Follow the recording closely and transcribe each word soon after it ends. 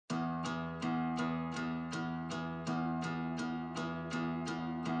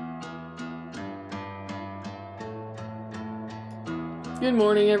Good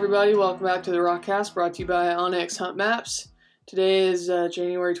morning, everybody. Welcome back to the Rockcast, brought to you by Onyx Hunt Maps. Today is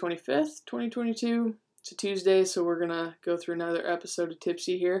January 25th, 2022. It's a Tuesday, so we're going to go through another episode of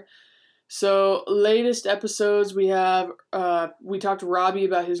Tipsy here. So, latest episodes, we talked to Robbie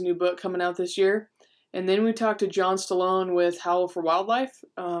about his new book coming out this year. And then we talked to John Stallone with Howl for Wildlife,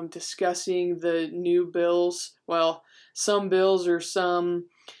 discussing the new bills. Well, some bills or some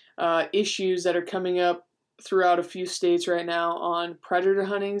issues that are coming up throughout a few states right now on predator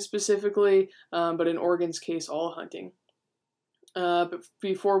hunting specifically, but in Oregon's case, all hunting. But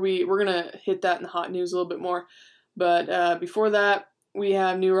before we're going to hit that in the hot news a little bit more. But before that, we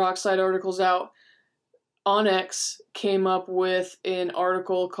have new Rockslide articles out. Onyx came up with an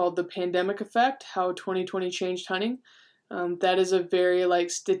article called The Pandemic Effect, How 2020 Changed Hunting. That is a very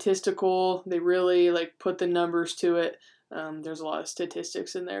statistical, they really put the numbers to it. There's a lot of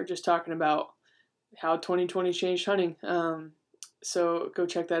statistics in there just talking about how 2020 changed hunting. So go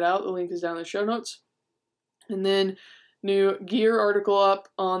check that out. The link is down in the show notes. And then new gear article up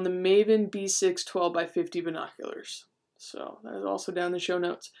on the Maven B6 12x50 binoculars. So that is also down in the show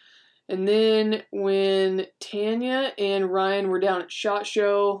notes. And then when Tanya and Ryan were down at SHOT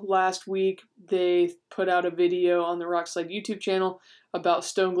Show last week, they put out a video on the Rockslide YouTube channel about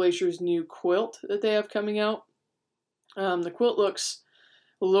Stone Glacier's new quilt that they have coming out. The quilt looks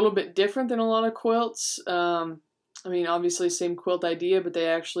a little bit different than a lot of quilts. Obviously same quilt idea, but they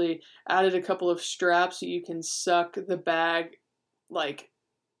actually added a couple of straps so you can suck the bag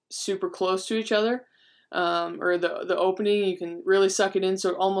super close to each other. Or the opening, you can really suck it in, so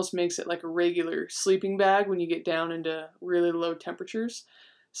it almost makes it like a regular sleeping bag when you get down into really low temperatures.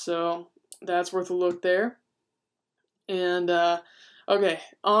 So that's worth a look there. And okay,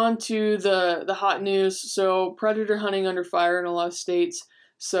 on to the hot news. So predator hunting under fire in a lot of states.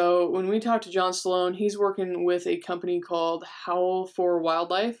 So when we talked to John Stallone, he's working with a company called Howl for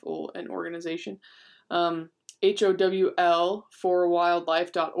Wildlife, or an organization. HOWL for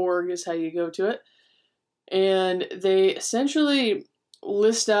wildlife.org is how you go to it. And they essentially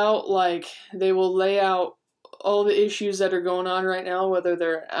list out, they will lay out all the issues that are going on right now, whether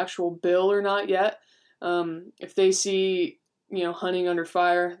they're actual bill or not yet. If they see, hunting under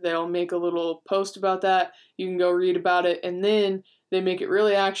fire, they'll make a little post about that. You can go read about it, and then they make it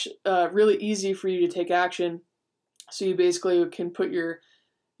really easy for you to take action. So you basically can put your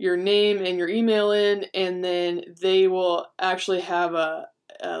name and your email in, and then they will actually have a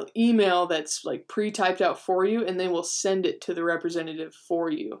email that's pre-typed out for you, and they will send it to the representative for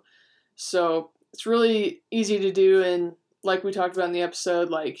you. So it's really easy to do, and like we talked about in the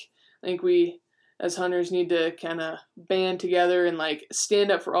episode, I think we as hunters need to kind of band together and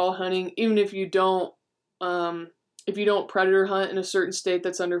stand up for all hunting, even if you don't predator hunt in a certain state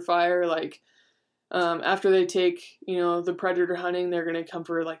that's under fire. After they take the predator hunting, they're going to come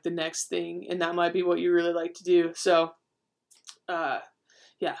for the next thing, and that might be what you really like to do. So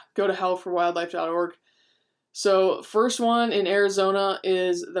go to howlforwildlife.org. So first one in Arizona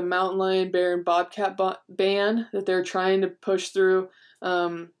is the mountain lion, bear, and bobcat ban that they're trying to push through.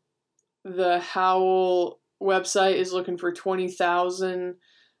 The Howl website is looking for 20,000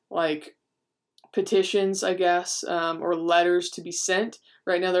 petitions, I guess, or letters to be sent.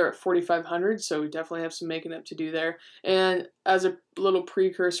 Right now they're at 4,500, so we definitely have some making up to do there. And as a little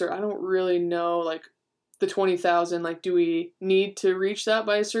precursor, I don't really know the 20,000, do we need to reach that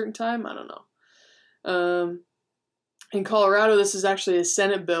by a certain time? I don't know. In Colorado, this is actually a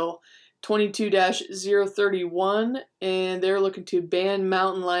Senate bill, 22-031, and they're looking to ban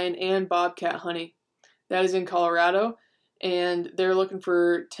mountain lion and bobcat hunting. That is in Colorado, and they're looking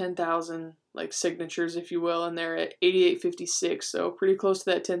for 10,000 signatures, if you will, and they're at 8,856, so pretty close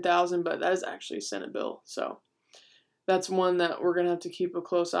to that 10,000, but that is actually a Senate bill. So that's one that we're going to have to keep a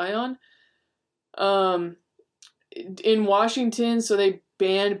close eye on. In Washington, so they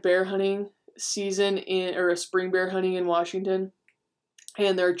banned bear hunting season or spring bear hunting in Washington,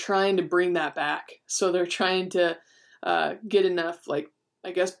 and they're trying to bring that back. So they're trying to get enough,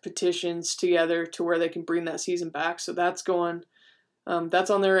 petitions together to where they can bring that season back. So that's going, that's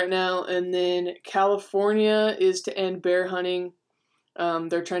on there right now. And then California is to end bear hunting.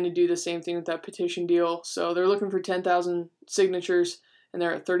 They're trying to do the same thing with that petition deal. So they're looking for 10,000 signatures, and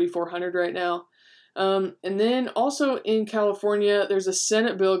they're at 3,400 right now. And then also in California, there's a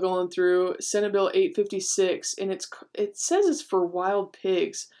Senate bill going through, Senate Bill 856, and it says it's for wild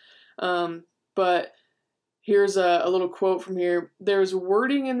pigs. But here's a little quote from here. There's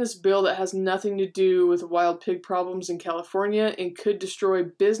wording in this bill that has nothing to do with wild pig problems in California and could destroy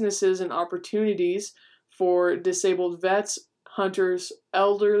businesses and opportunities for disabled vets, hunters,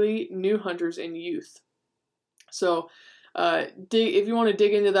 elderly, new hunters, and youth. So If you want to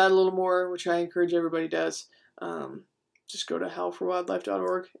dig into that a little more, which I encourage everybody does, just go to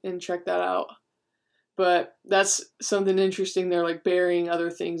howlforwildlife.org and check that out. But that's something interesting. They're like burying other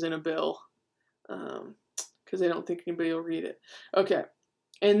things in a bill because they don't think anybody will read it. Okay.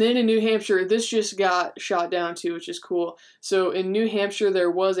 And then in New Hampshire, this just got shot down too, which is cool. So in New Hampshire, there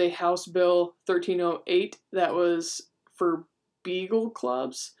was a House Bill 1308 that was for beagle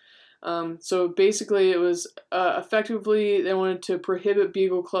clubs. So basically, it was effectively they wanted to prohibit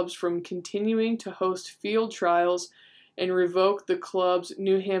beagle clubs from continuing to host field trials and revoke the club's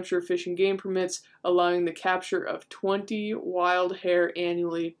New Hampshire fish and game permits, allowing the capture of 20 wild hare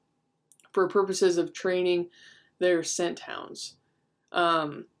annually for purposes of training their scent hounds.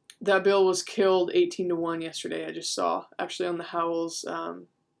 That bill was killed 18-1 yesterday. I just saw actually on the Howls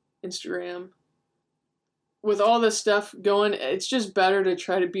Instagram. With all this stuff going, it's just better to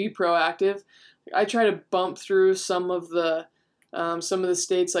try to be proactive. I try to bump through some of the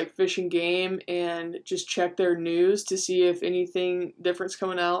states like Fish and Game and just check their news to see if anything different's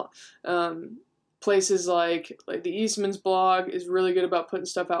coming out. Places like the Eastman's blog is really good about putting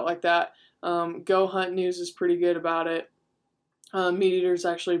stuff out like that. Go Hunt News is pretty good about it. Meat Eater's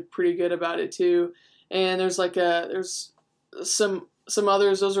actually pretty good about it too. And there's some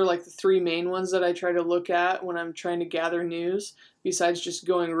others. Those are like the three main ones that I try to look at when I'm trying to gather news, besides just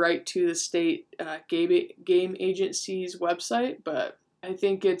going right to the state game agency's website. But I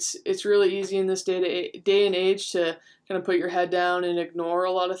think it's really easy in this day and age to kind of put your head down and ignore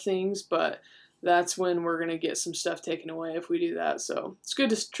a lot of things, but that's when we're going to get some stuff taken away if we do that. So it's good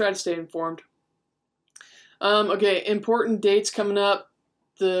to try to stay informed. Okay, important dates coming up.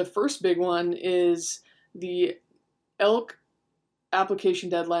 The first big one is the elk application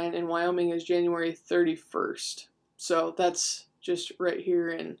deadline in Wyoming is January 31st. So that's just right here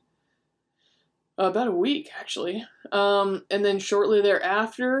in about a week, actually. And then shortly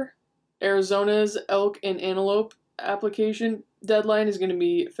thereafter, Arizona's elk and antelope application deadline is going to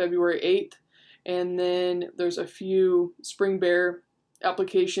be February 8th. And then there's a few spring bear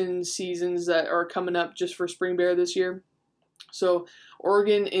application seasons that are coming up just for spring bear this year. So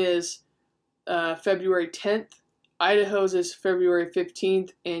Oregon is February 10th, Idaho's is February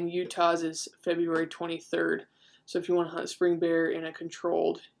 15th, and Utah's is February 23rd. So if you want to hunt spring bear in a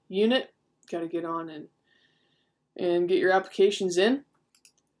controlled unit, got to get on and get your applications in.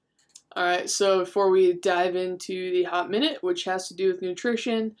 All right, so before we dive into the Hot Minute, which has to do with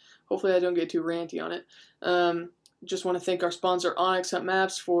nutrition, hopefully I don't get too ranty on it. Just want to thank our sponsor, onX Hunt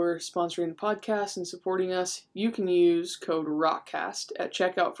Maps, for sponsoring the podcast and supporting us. You can use code ROCKCAST at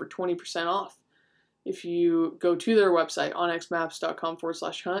checkout for 20% off. If you go to their website,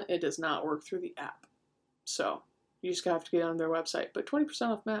 onxmaps.com/hunt, it does not work through the app. So you just have to get on their website. But 20%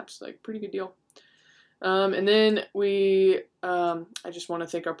 off maps, like pretty good deal. And then I just want to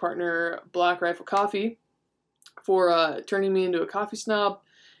thank our partner, Black Rifle Coffee, for turning me into a coffee snob.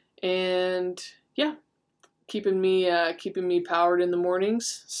 And yeah, keeping me powered in the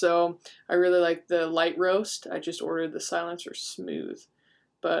mornings. So I really like the light roast. I just ordered the Silencer Smooth.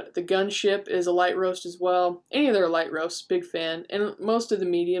 But the Gunship is a light roast as well. Any of their light roasts, big fan. And most of the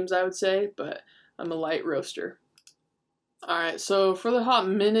mediums, I would say, but I'm a light roaster. Alright, so for the Hot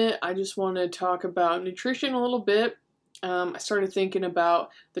Minute, I just want to talk about nutrition a little bit. I started thinking about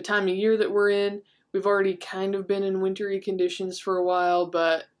the time of year that we're in. We've already kind of been in wintry conditions for a while,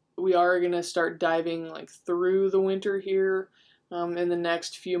 but we are going to start diving through the winter here in the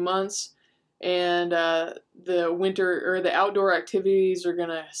next few months. And the winter or the outdoor activities are going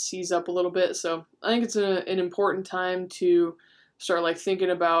to seize up a little bit. So I think it's an important time to start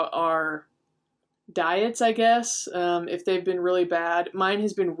thinking about our diets, I guess, if they've been really bad. Mine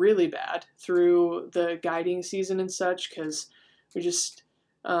has been really bad through the guiding season and such, because we just,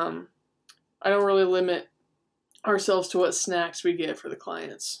 I don't really limit ourselves to what snacks we get for the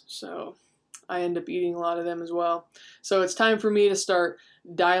clients. So I end up eating a lot of them as well. So it's time for me to start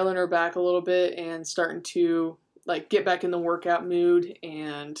dialing her back a little bit and starting to get back in the workout mood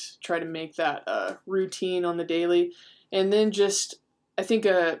and try to make that a routine on the daily. And then just, I think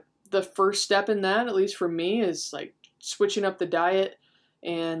the first step in that, at least for me, is switching up the diet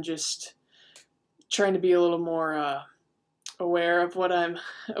and just trying to be a little more aware of what I'm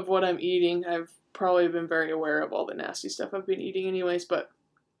eating. I've probably been very aware of all the nasty stuff I've been eating anyways, but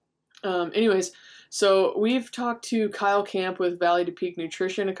so we've talked to Kyle Camp with Valley to Peak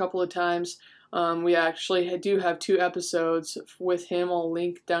Nutrition a couple of times. We actually do have 2 episodes with him. I'll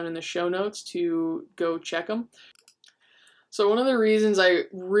link down in the show notes to go check them. So one of the reasons I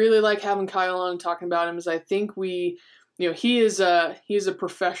really like having Kyle on and talking about him is I think he is a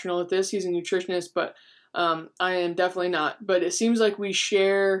professional at this. He's a nutritionist, but I am definitely not, but it seems like we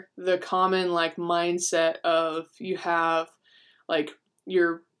share the common like mindset of you have like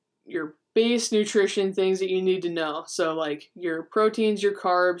your base nutrition things that you need to know. So like your proteins, your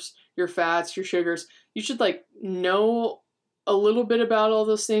carbs, your fats, your sugars. You should like know a little bit about all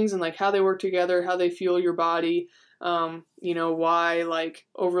those things and like how they work together, how they fuel your body. Why like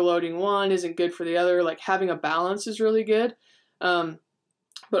overloading one isn't good for the other. Like having a balance is really good.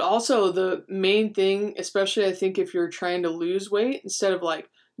 But also the main thing, especially I think if you're trying to lose weight, instead of like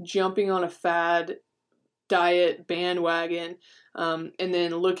jumping on a fad diet bandwagon, and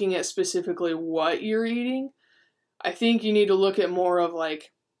then looking at specifically what you're eating, I think you need to look at more of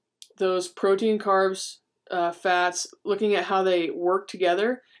like those protein, carbs, fats, looking at how they work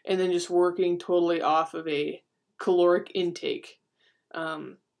together, and then just working totally off of a caloric intake.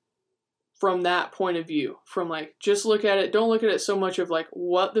 From that point of view, from like just look at it, don't look at it so much of like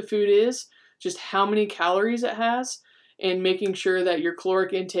what the food is, just how many calories it has, and making sure that your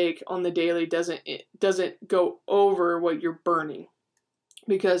caloric intake on the daily doesn't go over what you're burning.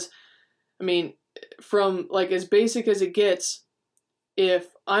 Because I mean, from like as basic as it gets, if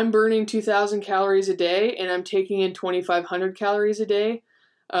I'm burning 2,000 calories a day and I'm taking in 2,500 calories a day,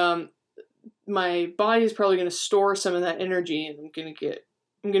 my body is probably going to store some of that energy, and I'm going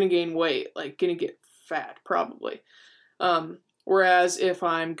to gain weight, like going to get fat probably. Whereas if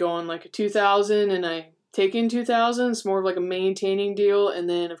I'm going like a 2,000 and I take in 2,000, it's more of like a maintaining deal. And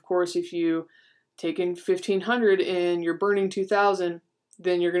then of course, if you take in 1,500 and you're burning 2,000,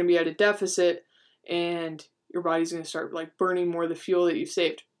 then you're going to be at a deficit and your body's going to start like burning more of the fuel that you've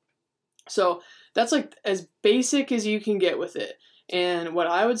saved. So that's like as basic as you can get with it. And what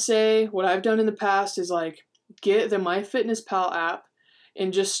I would say, what I've done in the past is like get the MyFitnessPal app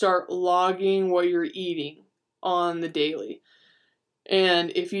and just start logging what you're eating on the daily.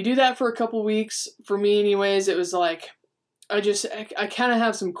 And if you do that for a couple weeks, for me anyways, it was like, I kind of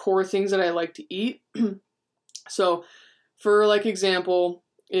have some core things that I like to eat. So for like example,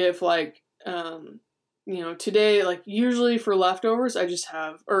 if like, today, like usually for leftovers,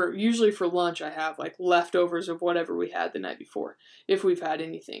 usually for lunch, I have like leftovers of whatever we had the night before, if we've had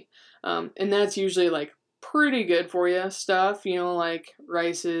anything. And that's usually like pretty good for you stuff, like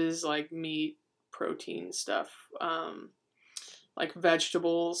rices, like meat, protein stuff, like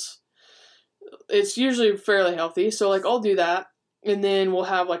vegetables. It's usually fairly healthy. So like I'll do that and then we'll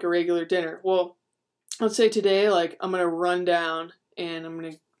have like a regular dinner. Well, let's say today, like I'm going to run down and I'm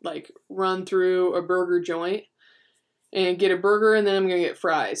going to like run through a burger joint and get a burger, and then I'm going to get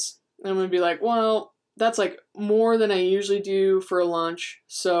fries. And I'm going to be like, well, that's like more than I usually do for lunch.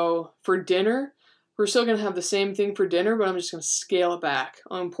 So for dinner, we're still going to have the same thing for dinner, but I'm just going to scale it back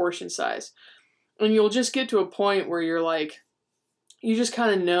on portion size. And you'll just get to a point where you're like, you just kind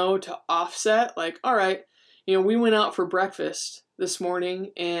of know to offset, like, all right, we went out for breakfast this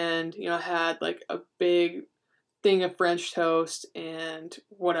morning and, I had like a big thing of French toast and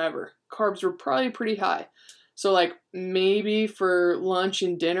whatever. Carbs were probably pretty high. So like maybe for lunch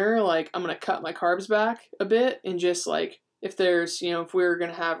and dinner, like I'm going to cut my carbs back a bit and just like, if there's, if we're going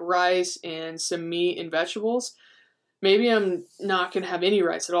to have rice and some meat and vegetables, maybe I'm not going to have any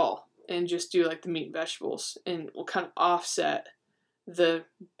rice at all and just do like the meat and vegetables, and we'll kind of offset the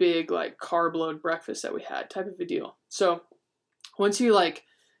big like carb load breakfast that we had type of a deal. So once you like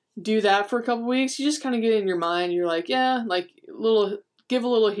do that for a couple weeks, you just kind of get in your mind, you're like, yeah, like give a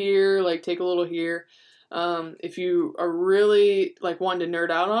little here, like take a little here. If you are really like wanting to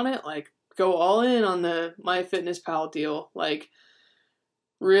nerd out on it, like go all in on the MyFitnessPal deal. Like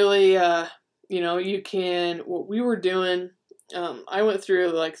really, you can, what we were doing, I went through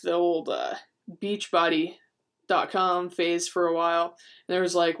like the old Beachbody.com phase for a while. And there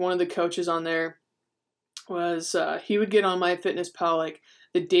was like one of the coaches on there was, he would get on MyFitnessPal like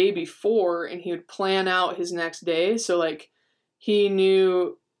the day before and he would plan out his next day. So like he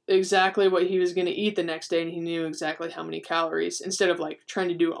knew exactly what he was going to eat the next day and he knew exactly how many calories instead of like trying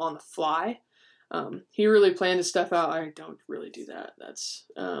to do it on the fly. He really planned his stuff out. I don't really do that. That's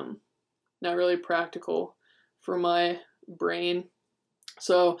not really practical for my brain.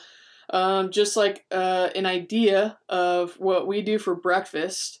 So just like an idea of what we do for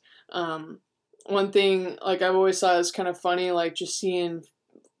breakfast. One thing like I've always thought is kind of funny, like just seeing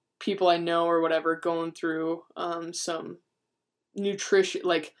people I know or whatever going through some nutrition,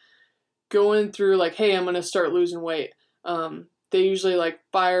 like going through like, hey, I'm going to start losing weight. They usually like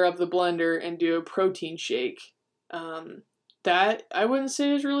fire up the blender and do a protein shake. That I wouldn't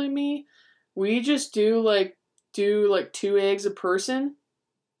say is really me. We just do like 2 eggs a person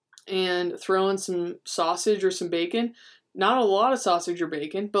and throw in some sausage or some bacon. not a lot of sausage or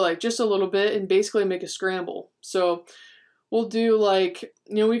bacon, but like just a little bit, and basically make a scramble. So we'll do like,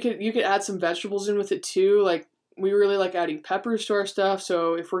 you could add some vegetables in with it too. Like we really like adding peppers to our stuff.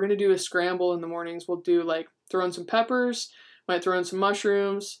 So if we're going to do a scramble in the mornings, we'll do like throw in some peppers, might throw in some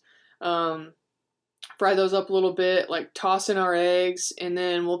mushrooms, fry those up a little bit, like toss in our eggs, and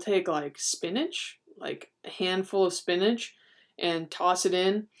then we'll take like spinach, like a handful of spinach, and toss it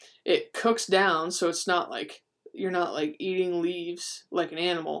in. It cooks down, so it's not like you're not like eating leaves like an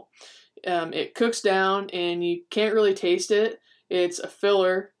animal. It cooks down, and you can't really taste it. It's a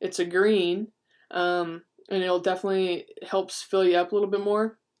filler. It's a green, and it'll definitely helps fill you up a little bit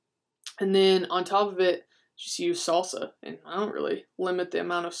more. And then on top of it, just use salsa. And I don't really limit the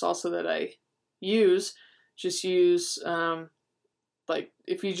amount of salsa that I use. Just use like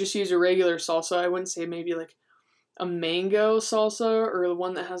if you just use a regular salsa, I wouldn't say maybe like a mango salsa or the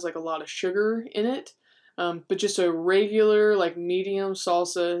one that has like a lot of sugar in it. But just a regular like medium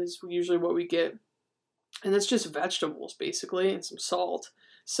salsa is usually what we get. And that's just vegetables basically and some salt.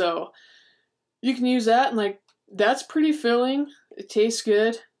 So you can use that, and like that's pretty filling. It tastes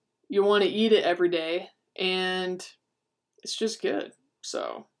good. You want to eat it every day, and it's just good.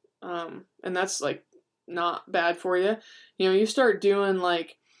 So, and that's like not bad for you. You start doing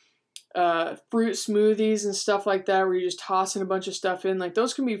like fruit smoothies and stuff like that where you're just tossing a bunch of stuff in. Like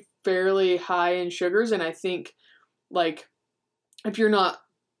those can be fairly high in sugars, and I think like if you're not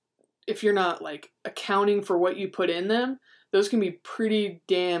like accounting for what you put in them, those can be pretty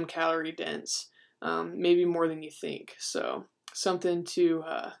damn calorie dense, maybe more than you think. So something to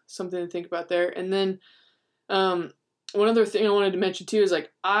think about there. And then one other thing I wanted to mention too is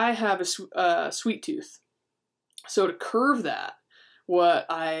like I have a sweet tooth. So to curve that, what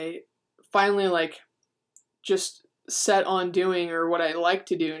I finally like just set on doing, or what I like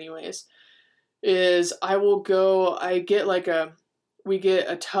to do anyways, is we get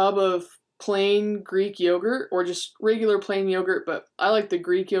a tub of plain Greek yogurt or just regular plain yogurt, but I like the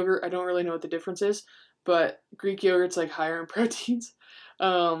Greek yogurt. I don't really know what the difference is, but Greek yogurt's like higher in proteins.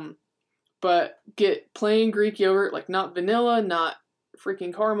 But get plain Greek yogurt, like not vanilla, not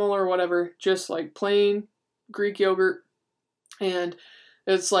freaking caramel or whatever, just like plain Greek yogurt. And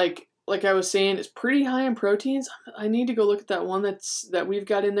it's like I was saying, it's pretty high in proteins. I need to go look at that one that we've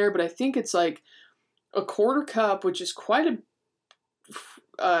got in there, but I think it's like a quarter cup, which is quite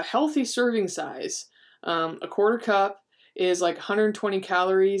a healthy serving size. A quarter cup is like 120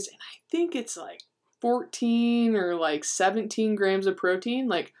 calories, and I think it's like 14 or like 17 grams of protein,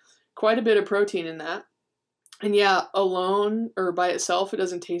 like quite a bit of protein in that. And yeah, alone or by itself, it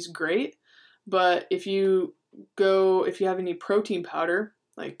doesn't taste great. But if you have any protein powder,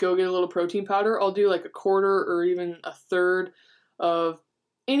 like go get a little protein powder. I'll do like a quarter or even a third of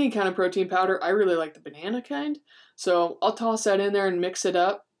any kind of protein powder. I really like the banana kind. So I'll toss that in there and mix it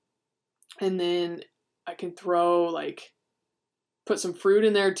up. And then I can put some fruit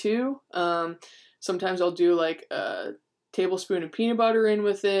in there too. Sometimes I'll do like a tablespoon of peanut butter in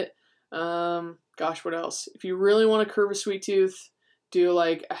with it. What else? If you really want to curve a sweet tooth, do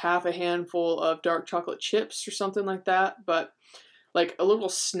like a half a handful of dark chocolate chips or something like that. But like a little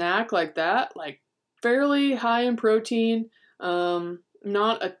snack like that, like fairly high in protein,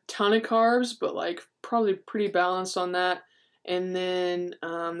 not a ton of carbs, but like probably pretty balanced on that. And then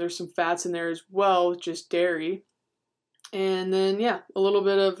there's some fats in there as well, just dairy. And then yeah, a little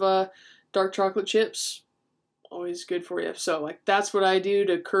bit of dark chocolate chips, always good for you. So like that's what I do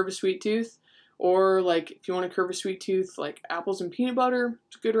to curve a sweet tooth. Or like if you want to curve a sweet tooth, like apples and peanut butter,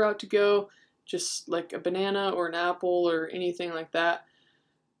 it's a good route to go. Just like a banana or an apple or anything like that.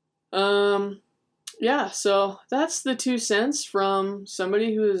 Yeah, so that's the 2 cents from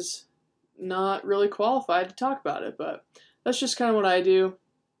somebody who is not really qualified to talk about it, but that's just kind of what I do.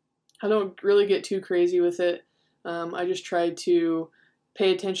 I don't really get too crazy with it. I just try to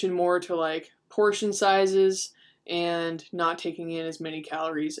pay attention more to like portion sizes and not taking in as many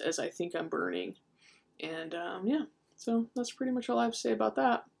calories as I think I'm burning. And yeah, so that's pretty much all I have to say about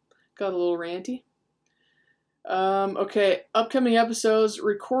that. Got a little ranty. Okay, upcoming episodes,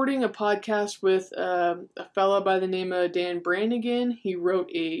 recording a podcast with a fella by the name of Dan Brannigan. He wrote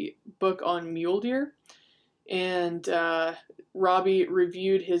a book on mule deer, and Robbie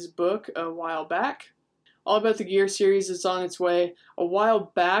reviewed his book a while back. All About the Gear series is on its way. A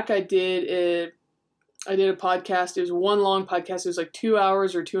while back, I did a podcast. It was one long podcast. It was like 2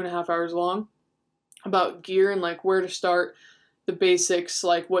 hours or 2.5 hours long about gear and like where to start, the basics,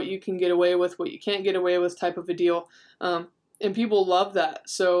 like what you can get away with, what you can't get away with type of a deal. And people love that.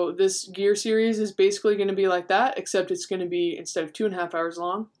 So this gear series is basically going to be like that, except it's going to be, instead of 2.5 hours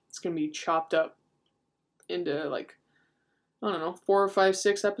long, it's going to be chopped up into like I don't know, 4 or 5,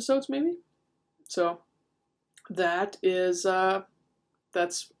 6 episodes maybe. So that is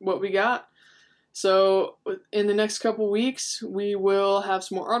that's what we got. So in the next couple weeks, we will have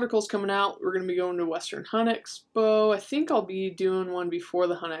some more articles coming out. We're going to be going to Western Hunt Expo. I think I'll be doing one before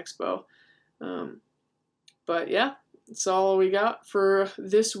the Hunt Expo. But yeah, that's all we got for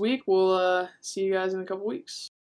this week. We'll see you guys in a couple weeks.